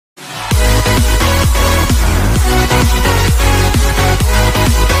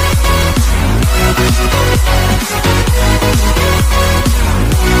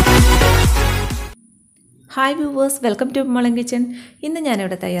Hi viewers, welcome to ഉപ്പും മുളകും kitchen. ഇന്ന്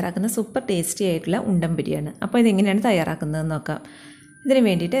ഞാനിവിടെ തയ്യാറാക്കുന്ന സൂപ്പർ ടേസ്റ്റി ആയിട്ടുള്ള ഉണ്ടൻ ബിരിയാണ്. അപ്പോൾ ഇതെങ്ങനെയാണ് തയ്യാറാക്കുന്നതെന്ന് നോക്കാം. ഇതിന്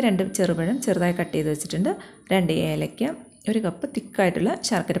വേണ്ടിയിട്ട് 2 ചെറുപഴം ചെറുതായി കട്ട് ചെയ്ത് വെച്ചിട്ടുണ്ട്, 2 ഏലയ്ക്ക, 1 കപ്പ് തിക്കായിട്ടുള്ള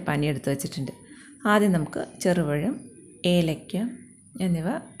ശർക്കര പാനി എടുത്ത് വെച്ചിട്ടുണ്ട്. ആദ്യം നമുക്ക് ചെറുപഴം, ഏലയ്ക്ക എന്നിവ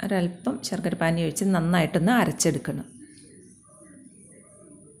ഒരല്പം ശർക്കര പാനി ഒഴിച്ച് നന്നായിട്ടൊന്ന് അരച്ചെടുക്കണം.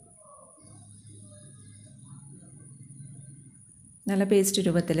 നല്ല പേസ്റ്റ്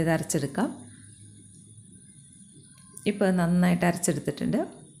രൂപത്തിൽ ഇത് അരച്ചെടുക്കാം. ഇപ്പോൾ നന്നായിട്ട് അരച്ചെടുത്തിട്ടുണ്ട്.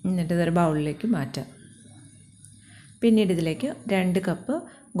 എന്നിട്ട് ഇതൊരു ബൗളിലേക്ക് മാറ്റാം. പിന്നീട് ഇതിലേക്ക് 2 കപ്പ്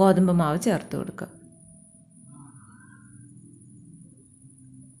ഗോതമ്പ് മാവ് ചേർത്ത് കൊടുക്കുക.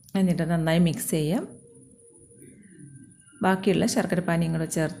 എന്നിട്ട് നന്നായി മിക്സ് ചെയ്യാം. ബാക്കിയുള്ള ശർക്കര പാനിയും കൂടെ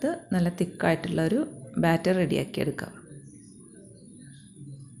ചേർത്ത് നല്ല തിക്കായിട്ടുള്ളൊരു ബാറ്റർ റെഡിയാക്കി എടുക്കാം.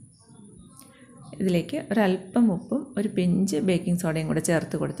 ഇതിലേക്ക് ഒരല്പം ഉപ്പും ഒരു പിഞ്ച് ബേക്കിംഗ് സോഡയും കൂടെ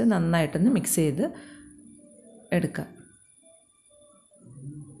ചേർത്ത് കൊടുത്ത് നന്നായിട്ടൊന്ന് മിക്സ് ചെയ്ത് എടുക്കാം.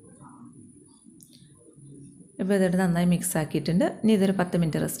 ഇപ്പോൾ ഇതിട്ട് നന്നായി മിക്സ് ആക്കിയിട്ടുണ്ട്. ഇനി ഇതൊരു 10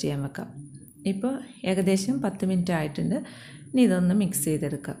 മിനിറ്റ് റെസ്റ്റ് ചെയ്യാൻ വെക്കാം. ഇപ്പോൾ ഏകദേശം 10 മിനിറ്റ് ആയിട്ടുണ്ട്. ഇനി ഇതൊന്ന് മിക്സ്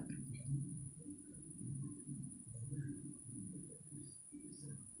ചെയ്തെടുക്കാം.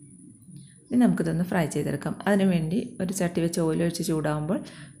 ഇനി നമുക്കിതൊന്ന് ഫ്രൈ ചെയ്തെടുക്കാം. അതിനു വേണ്ടി ഒരു ചട്ടി വെച്ച് ഓയിൽ ഒഴിച്ച് ചൂടാകുമ്പോൾ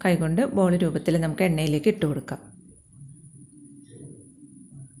കൈകൊണ്ട് ബോൾ രൂപത്തിൽ നമുക്ക് എണ്ണയിലേക്ക് ഇട്ട് കൊടുക്കാം.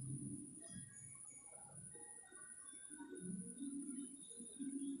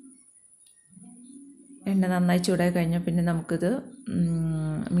 എണ്ണ നന്നായി ചൂടായി കഴിഞ്ഞാൽ പിന്നെ നമുക്കിത്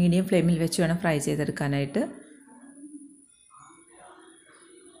മീഡിയം ഫ്ലെയിമിൽ വെച്ച് വേണം ഫ്രൈ ചെയ്തെടുക്കാനായിട്ട്.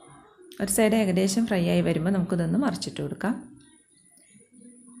 ഒരു സൈഡ് ഏകദേശം ഫ്രൈ ആയി വരുമ്പോൾ നമുക്കിതൊന്ന് മറിച്ചിട്ട് കൊടുക്കാം.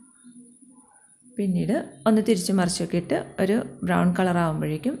 പിന്നീട് ഒന്ന് തിരിച്ച് മറിച്ചൊക്കെ ഇട്ട് ഒരു ബ്രൗൺ കളർ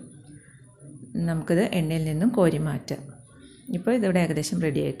ആകുമ്പോഴേക്കും നമുക്കിത് എണ്ണയിൽ നിന്നും കോരി മാറ്റാം. ഇപ്പോൾ ഇതിവിടെ ഏകദേശം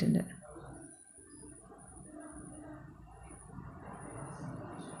റെഡി ആയിട്ടുണ്ട്.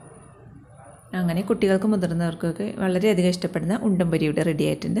 അങ്ങനെ കുട്ടികൾക്കും മുതിർന്നവർക്കൊക്കെ വളരെയധികം ഇഷ്ടപ്പെടുന്ന ഉണ്ടംപൊരി ഇവിടെ റെഡി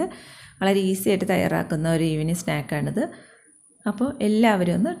ആയിട്ടുണ്ട്. വളരെ ഈസി ആയിട്ട് തയ്യാറാക്കുന്ന ഒരു ഈവനിങ് സ്നാക്കാണിത്. അപ്പോൾ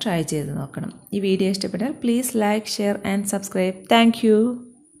എല്ലാവരും ഒന്ന് ട്രൈ ചെയ്ത് നോക്കണം. ഈ വീഡിയോ ഇഷ്ടപ്പെട്ടാൽ please like, share and subscribe. Thank you.